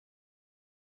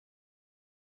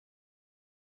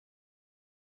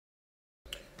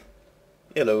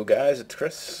Hello guys, it's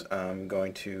Chris. I'm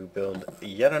going to build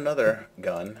yet another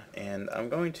gun, and I'm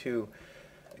going to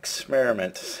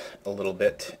experiment a little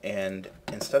bit, and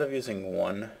instead of using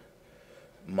one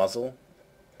muzzle,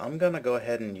 I'm going to go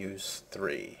ahead and use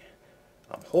three.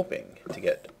 I'm hoping to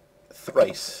get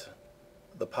thrice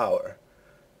the power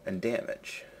and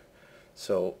damage.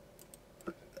 So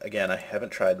again, I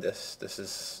haven't tried this. This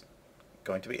is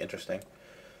going to be interesting.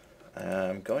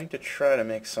 I'm going to try to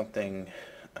make something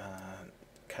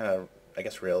kind of, I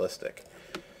guess, realistic,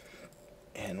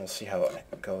 and we'll see how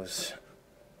it goes.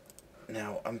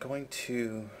 Now I'm going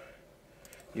to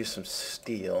use some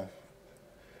steel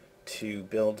to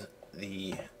build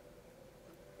the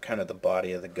kind of the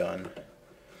body of the gun.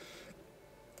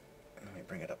 Let me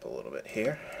bring it up a little bit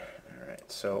here.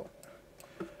 Alright, so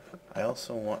I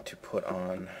also want to put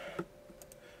on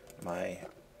my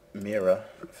mirror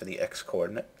for the X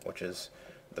coordinate, which is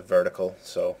the vertical,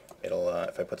 so it'll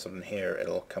if I put something here,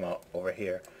 it'll come out over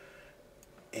here.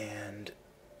 And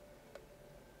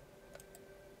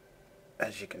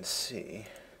as you can see,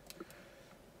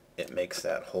 it makes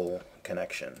that whole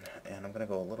connection. And I'm going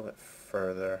to go a little bit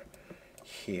further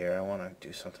here. I want to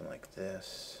do something like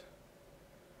this.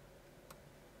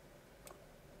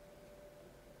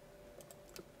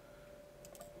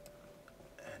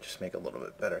 And just make a little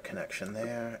bit better connection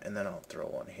there, and then I'll throw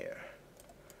one here.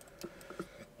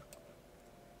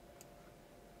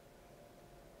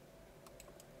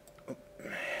 Oop,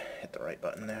 hit the right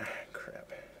button there. Crap.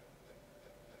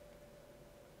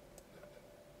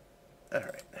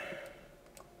 Alright.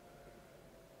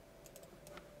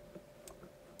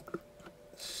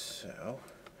 So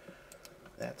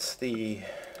that's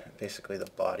basically the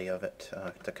body of it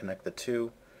to connect the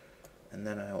two, and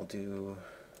then I'll do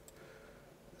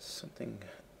something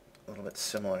a little bit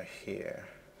similar here.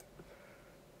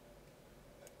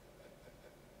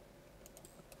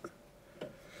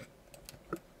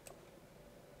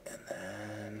 And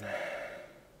then,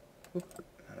 whoop,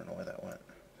 I don't know where that went.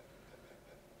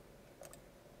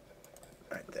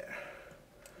 Right there.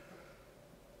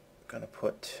 I'm gonna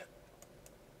put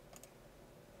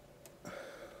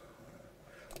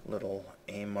little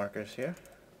aim markers here.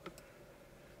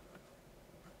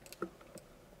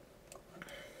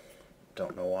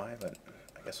 Don't know why, but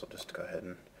I guess we'll just go ahead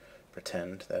and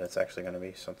pretend that it's actually going to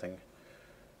be something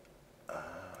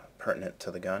pertinent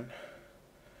to the gun.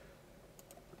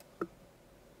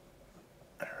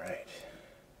 Alright.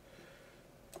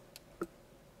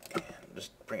 And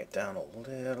just bring it down a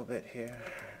little bit here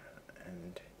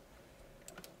and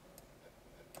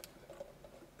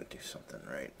do something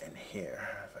right in here,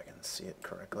 if I can see it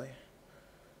correctly.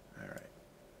 Alright.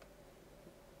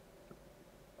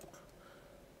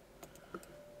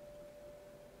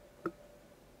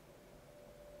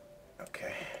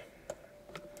 Okay.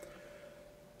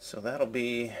 So that'll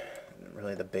be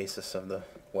really the basis of the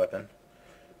weapon.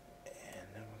 And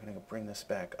then we're going to bring this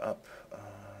back up.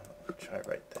 Try it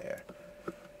right there.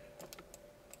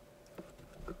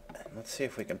 And let's see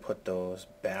if we can put those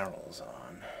barrels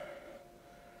on.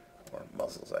 Or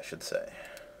muzzles, I should say.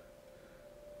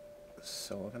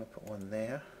 So we're going to put one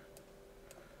there.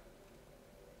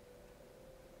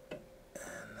 And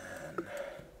then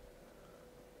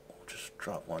we'll just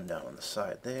drop one down on the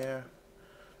side there.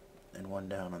 And one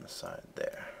down on the side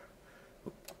there.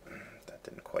 Oop, that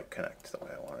didn't quite connect the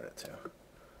way I wanted it to.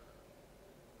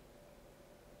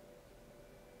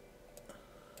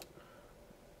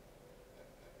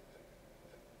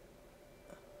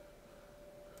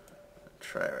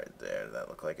 Try right there. Did that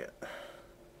look like it?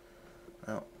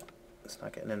 Well, it's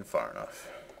not getting in far enough.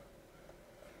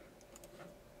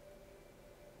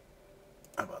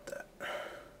 How about that?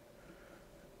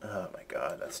 Oh my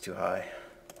god, that's too high.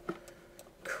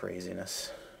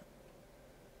 Craziness.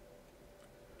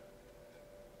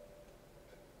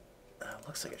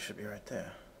 Looks like it should be right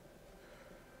there.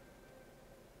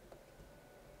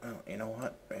 Well, you know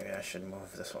what? Maybe I should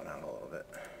move this one out a little bit.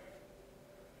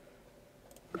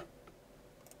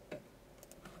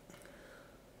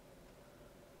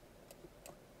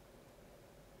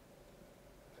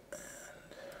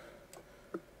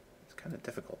 It's kind of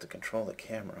difficult to control the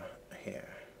camera here.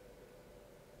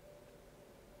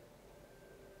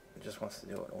 It just wants to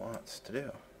do what it wants to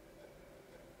do.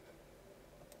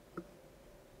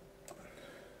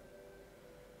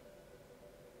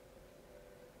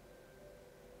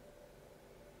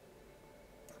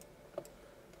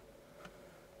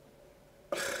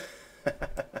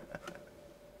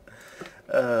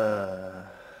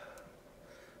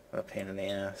 What a pain in the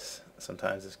ass.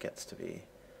 Sometimes this gets to be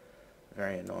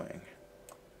very annoying.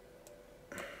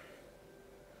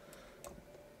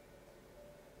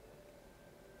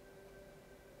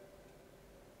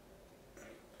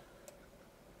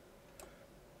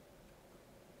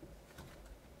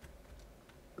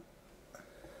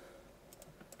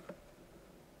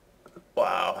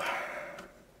 Wow.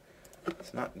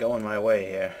 It's not going my way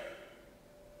here.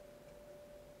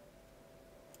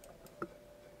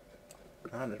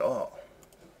 Not at all.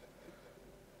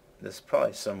 There's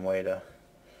probably some way to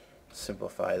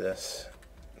simplify this,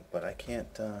 but I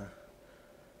can't for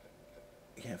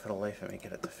the life of me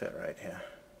get it to fit right here.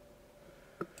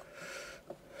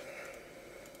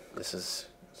 This is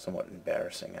somewhat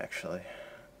embarrassing, actually.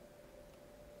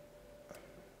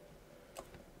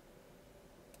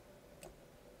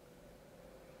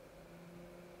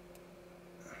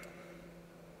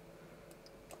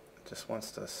 It just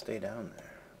wants to stay down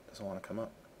there. Doesn't want to come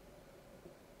up.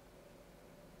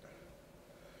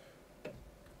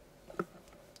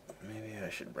 Maybe I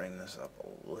should bring this up a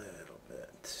little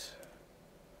bit.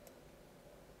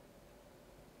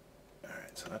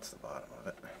 Alright, so that's the bottom of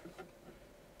it.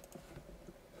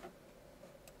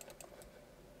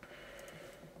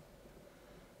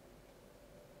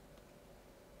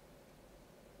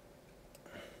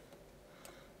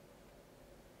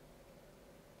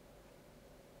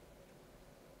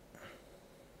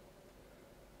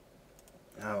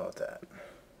 How about that?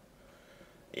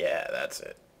 Yeah, that's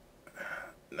it.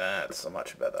 That's so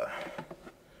much better.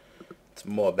 It's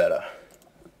more better.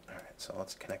 Alright, so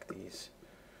let's connect these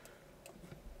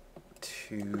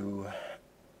to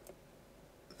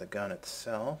the gun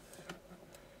itself.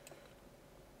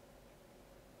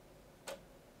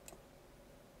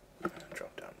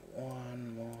 Drop down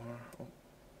one more. Oh.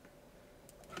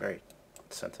 Very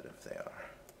sensitive they are.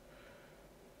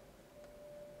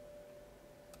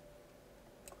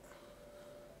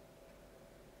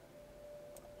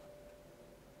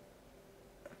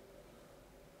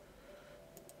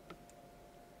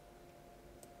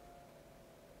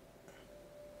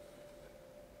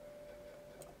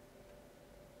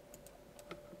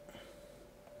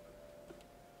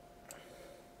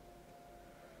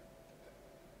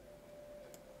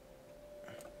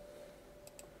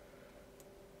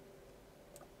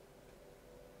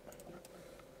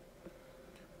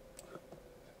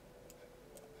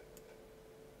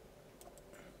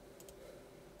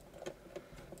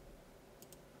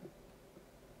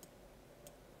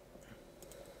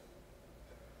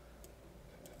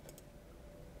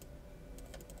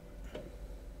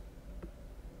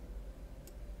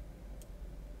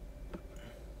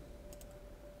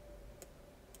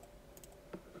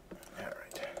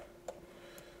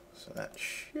 So that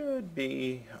should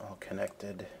be all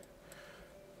connected.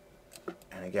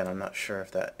 And again, I'm not sure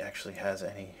if that actually has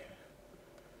any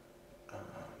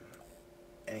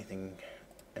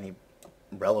any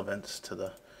relevance to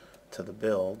the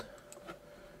build.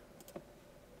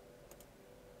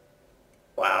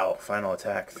 Wow, final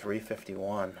attack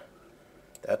 351.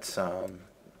 That's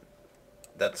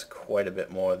quite a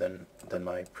bit more than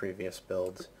my previous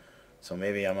builds. So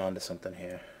maybe I'm onto something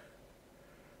here.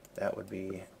 That would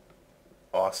be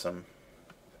awesome.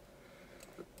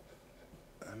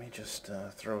 Let me just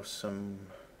throw some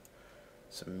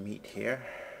meat here.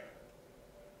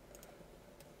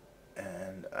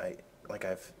 And like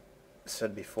I've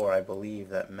said before, I believe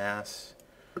that mass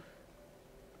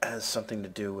has something to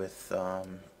do with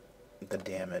the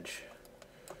damage.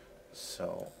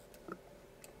 So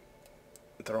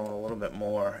throwing a little bit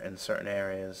more in certain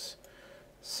areas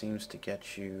seems to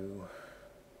get you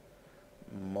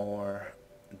more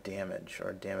damage,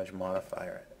 or damage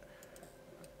modifier.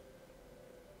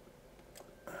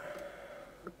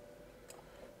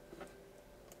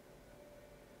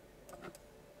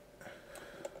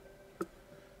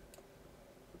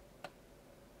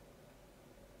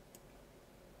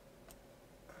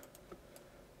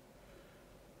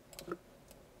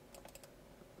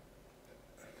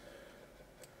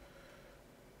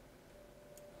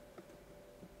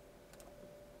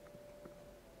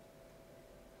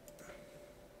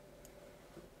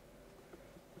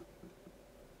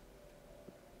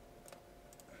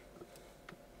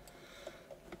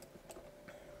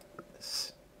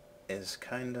 Is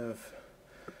kind of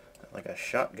like a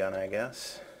shotgun, I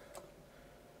guess.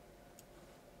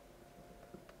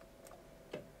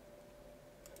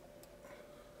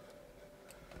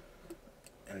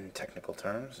 In technical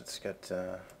terms, it's got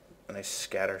a nice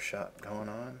scatter shot going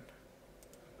on.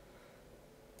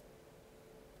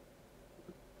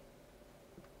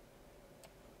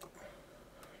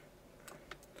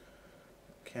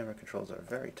 Camera controls are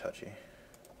very touchy.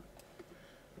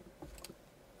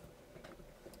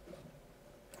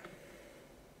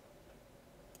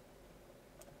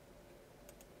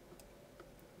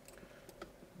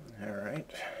 Alright,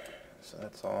 so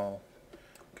that's all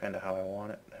kind of how I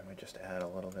want it. And we just add a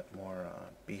little bit more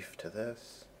beef to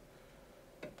this.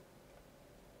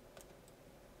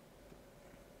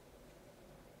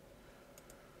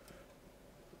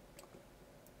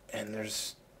 And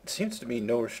there's seems to be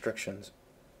no restrictions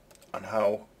on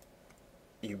how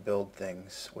you build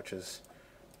things, which is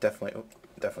definitely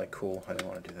cool. I didn't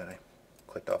want to do that. I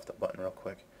clicked off the button real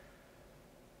quick.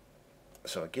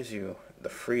 So it gives you the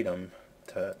freedom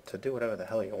to do whatever the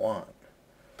hell you want.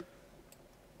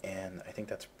 And I think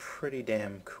that's pretty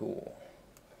damn cool.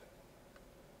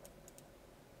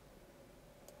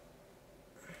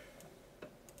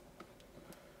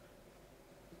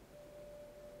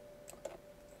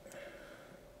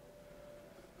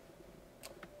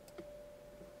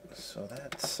 So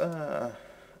that's, I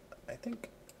think,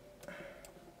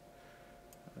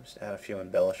 I'll just add a few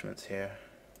embellishments here.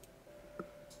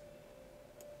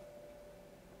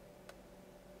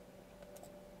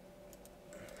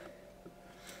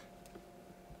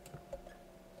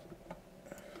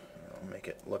 I'll make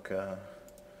it look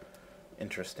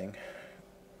interesting.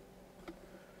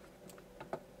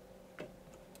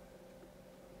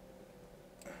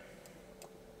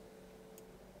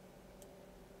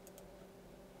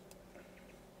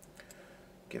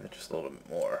 Give it just a little bit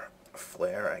more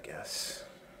flair, I guess.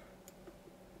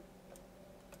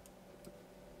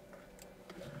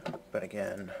 But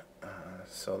again,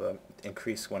 so the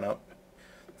increase went up.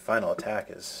 Final attack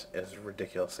is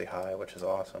ridiculously high, which is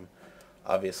awesome.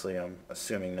 Obviously, I'm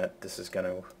assuming that this is going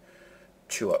to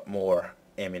chew up more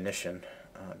ammunition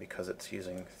because it's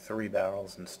using 3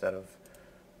 barrels instead of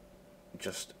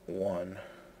just 1.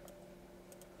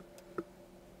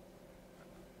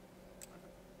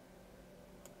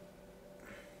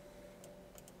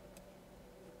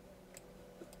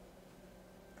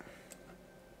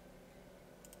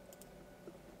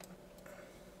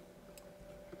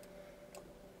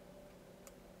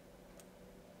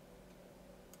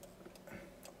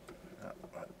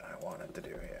 To do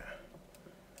here.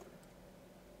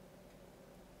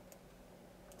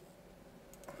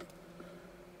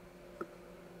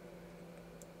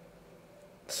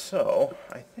 So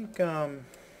I think I'm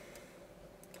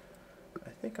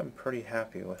pretty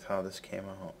happy with how this came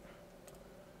out.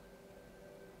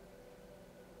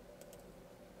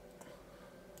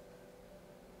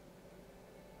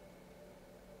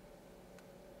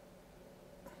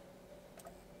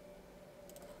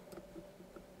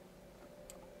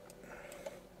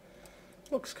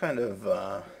 Looks kind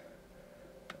of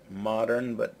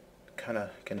modern, but kind of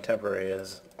contemporary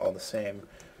is all the same.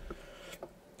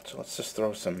 So let's just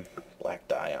throw some black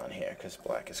dye on here, because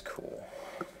black is cool.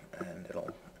 And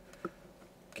it'll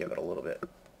give it a little bit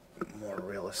more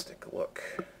realistic look.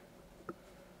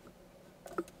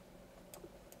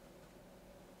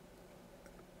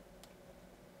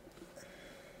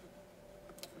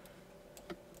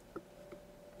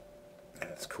 And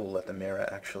it's cool that the mirror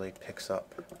actually picks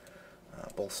up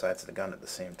both sides of the gun at the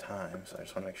same time, so I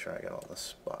just want to make sure I got all the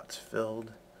spots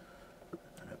filled,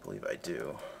 and I believe I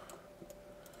do.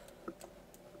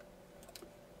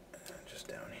 And just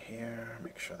down here,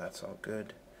 make sure that's all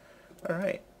good.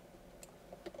 Alright,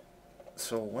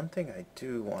 so one thing I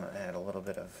do want to add a little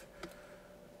bit of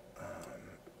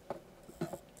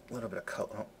color.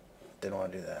 Oh, didn't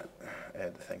want to do that. I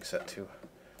had the thing set too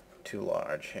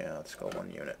large. Yeah, let's go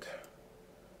 1 unit.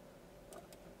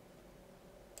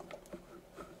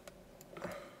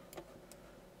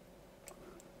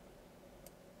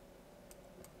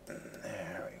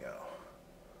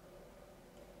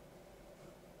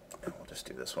 Just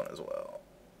do this one as well.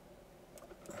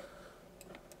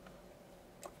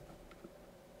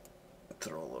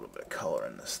 Throw a little bit of color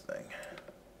in this thing.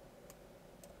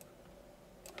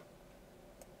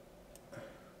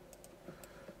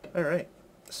 Alright,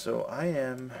 so I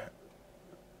am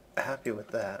happy with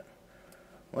that.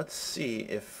 Let's see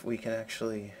if we can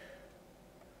actually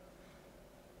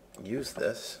use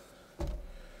this.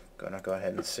 Gonna go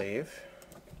ahead and save.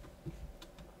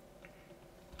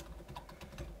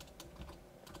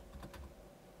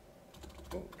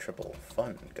 Ooh, triple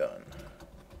fun gun.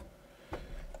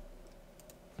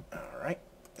 Alright,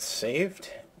 saved.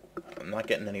 I'm not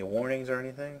getting any warnings or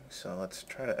anything, so let's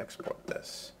try to export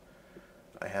this.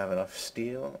 I have enough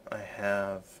steel, I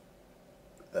have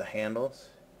the handles,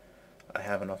 I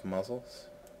have enough muzzles.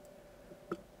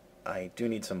 I do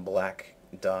need some black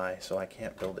dye, so I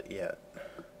can't build it yet.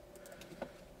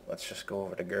 Let's just go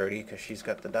over to Gertie, because she's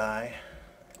got the dye.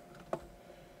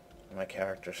 My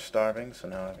character's starving, so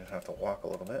now I'm going to have to walk a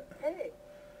little bit. Hey.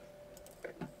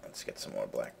 Let's get some more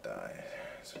black dye.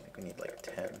 So I think we need like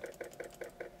 10.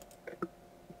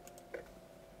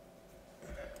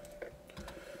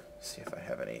 See if I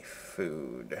have any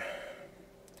food.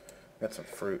 Got some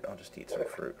fruit. I'll just eat some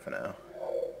fruit for now.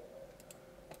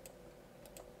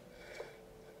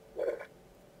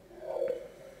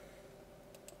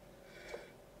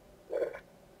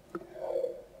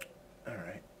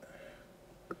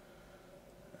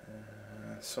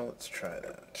 so let's try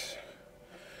that.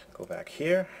 Go back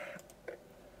here,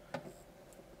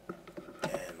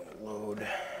 and we'll load,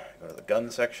 go to the gun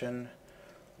section,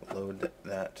 load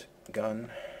that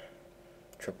gun,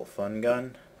 triple fun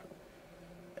gun,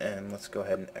 and let's go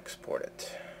ahead and export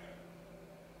it.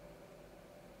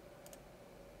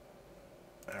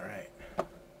 Alright,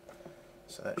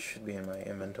 so that should be in my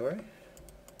inventory.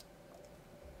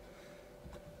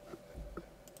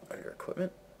 Under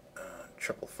equipment,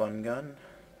 triple fun gun.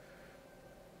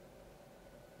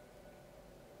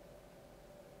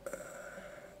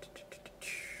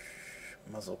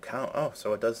 Muzzle count. Oh,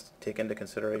 so it does take into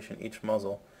consideration each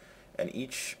muzzle, and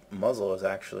each muzzle is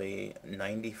actually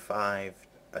 95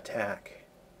 attack.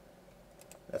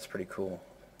 That's pretty cool.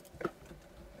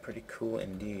 Pretty cool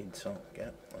indeed. So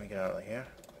let me get out of here.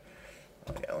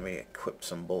 Okay, let me equip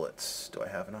some bullets. Do I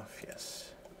have enough?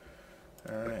 Yes.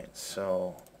 Alright,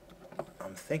 so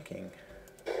I'm thinking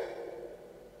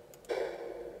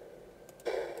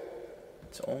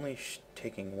it's only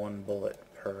taking one bullet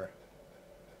per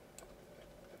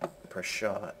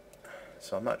shot,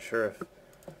 so I'm not sure if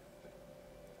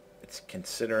it's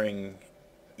considering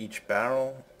each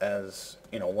barrel as,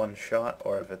 you know, one shot,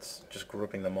 or if it's just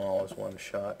grouping them all as one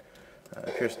shot. It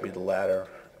appears to be the latter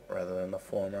rather than the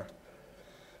former.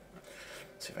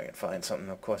 Let's see if I can find something.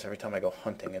 Of course, every time I go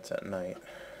hunting, it's at night.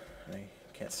 I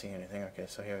can't see anything. Okay,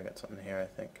 so here I got something here, I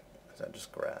think. Is that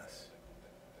just grass?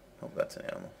 Oh, that's an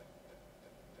animal.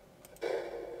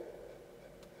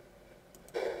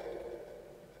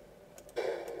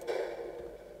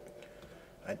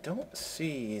 I don't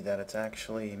see that it's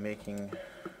actually making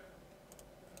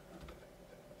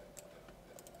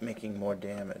more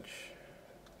damage.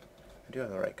 I do have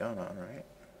the right gun on, right?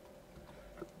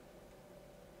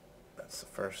 That's the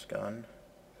first gun.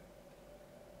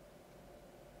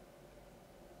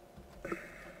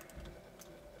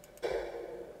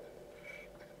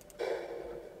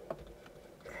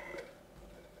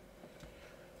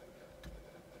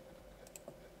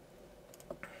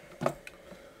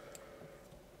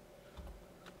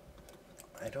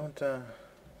 I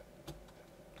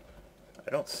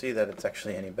don't see that it's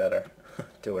actually any better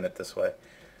doing it this way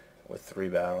with 3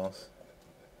 barrels.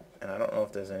 And I don't know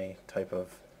if there's any type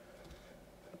of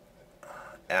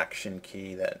action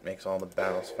key that makes all the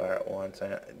barrels fire at once. I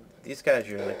know, these guys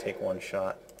usually take one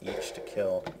shot each to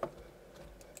kill.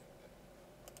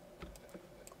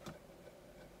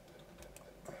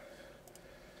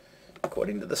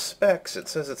 According to the specs, it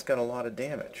says it's got a lot of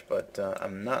damage, but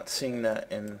I'm not seeing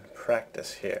that in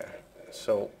practice here.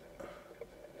 So,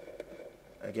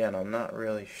 again, I'm not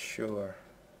really sure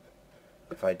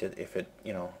if it,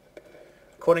 you know,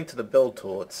 according to the build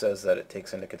tool, it says that it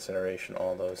takes into consideration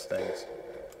all those things.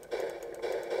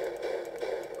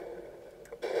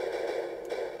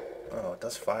 Oh, it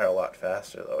does fire a lot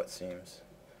faster, though, it seems.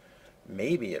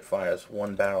 Maybe it fires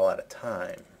 1 barrel at a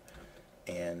time,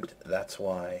 and that's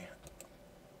why,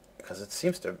 because it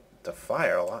seems to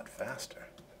fire a lot faster.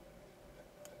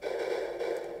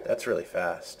 That's really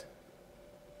fast.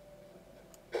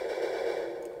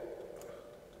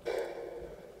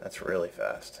 That's really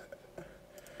fast.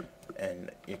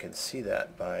 And you can see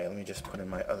that by, let me just put in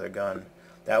my other gun.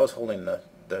 That was holding the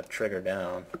trigger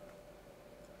down.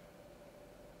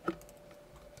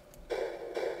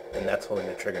 And that's holding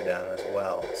the trigger down as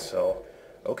well. So,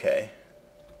 okay.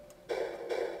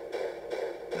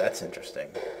 That's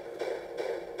interesting.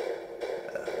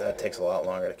 That takes a lot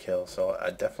longer to kill, so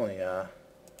I definitely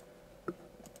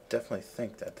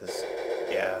think that this,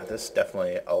 yeah, this is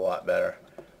definitely a lot better.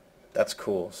 That's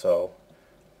cool. So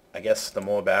I guess the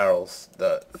more barrels,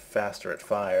 the faster it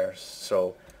fires,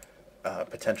 so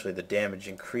potentially the damage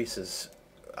increases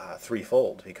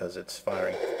threefold because it's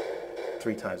firing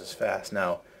 3 times as fast.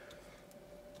 Now,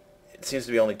 it seems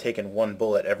to be only taking 1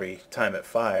 bullet every time it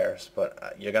fires,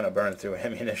 but you're going to burn through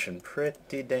ammunition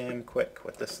pretty damn quick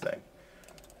with this thing.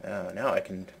 Now I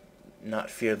can not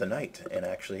fear the night and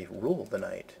actually rule the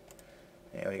night.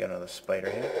 Yeah, we got another spider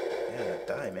here. Yeah,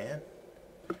 die, man.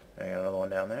 I got another one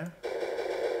down there.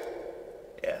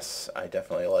 Yes, I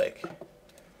definitely like.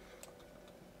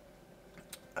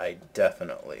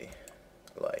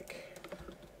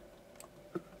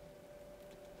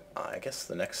 I guess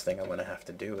the next thing I'm going to have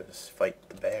to do is fight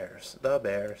the bears. The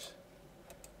bears.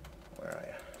 Where are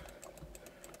you?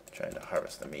 Trying to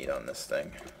harvest the meat on this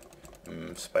thing.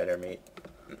 Spider meat.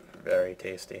 Very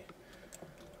tasty.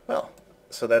 Well,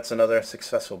 so that's another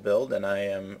successful build, and I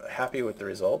am happy with the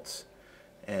results.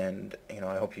 And, you know,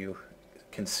 I hope you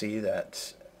can see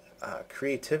that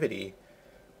creativity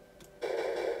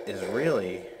is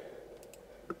really,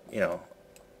 you know,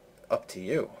 up to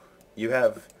you. You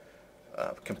have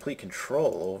complete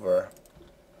control over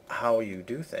how you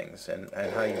do things and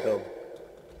how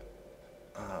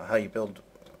you build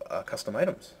custom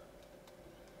items.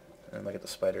 And look at the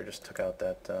spider just took out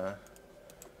that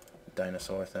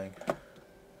dinosaur thing.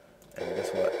 And guess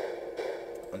what?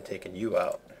 I'm taking you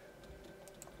out.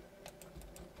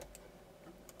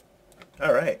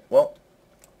 Alright, well,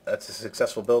 that's a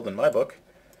successful build in my book.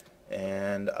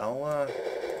 And I'll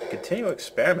continue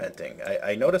experimenting.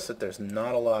 I noticed that there's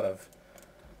not a lot of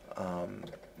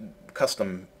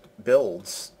custom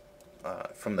builds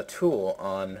from the tool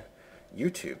on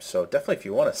YouTube. So definitely if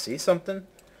you want to see something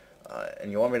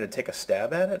and you want me to take a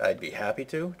stab at it, I'd be happy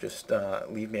to. Just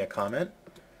leave me a comment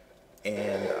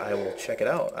and I will check it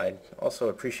out. I'd also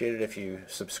appreciate it if you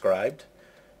subscribed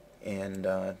and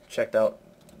checked out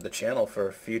the channel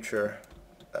for future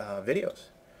videos.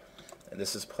 And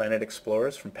this is Planet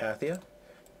Explorers from Pathia.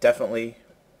 Definitely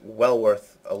well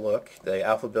worth a look. The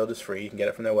alpha build is free. You can get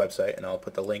it from their website, and I'll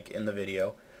put the link in the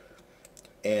video.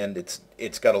 And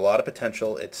it's got a lot of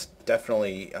potential. It's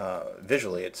definitely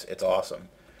visually it's awesome.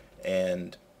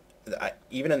 And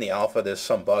even in the alpha, there's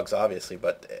some bugs, obviously,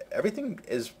 but everything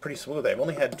is pretty smooth. I've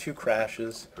only had 2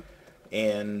 crashes,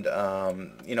 and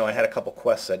you know, I had a couple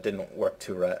quests that didn't work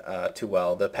too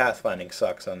well. The pathfinding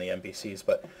sucks on the NPCs,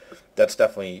 but that's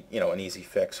definitely, you know, an easy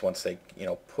fix once they, you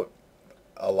know, put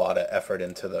a lot of effort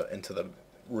into the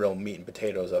real meat and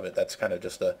potatoes of it. That's kind of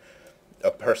just a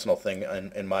personal thing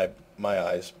in my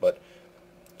eyes, but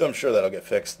I'm sure that'll get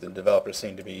fixed. The developers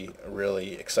seem to be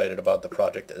really excited about the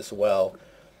project as well.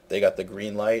 They got the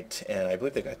green light, and I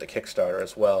believe they got the Kickstarter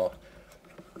as well.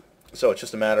 So it's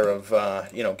just a matter of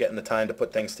you know, getting the time to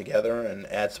put things together and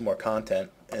add some more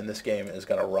content, and this game is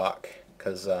going to rock,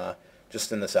 because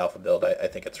just in this alpha build, I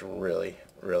think it's really,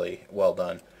 really well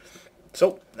done.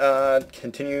 So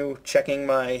continue checking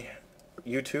my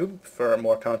YouTube for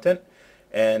more content,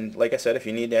 and like I said, if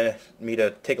you need me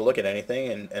to take a look at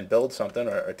anything and build something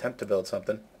or attempt to build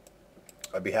something,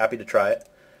 I'd be happy to try it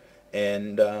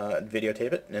and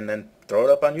videotape it and then throw it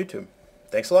up on YouTube.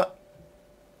 Thanks a lot.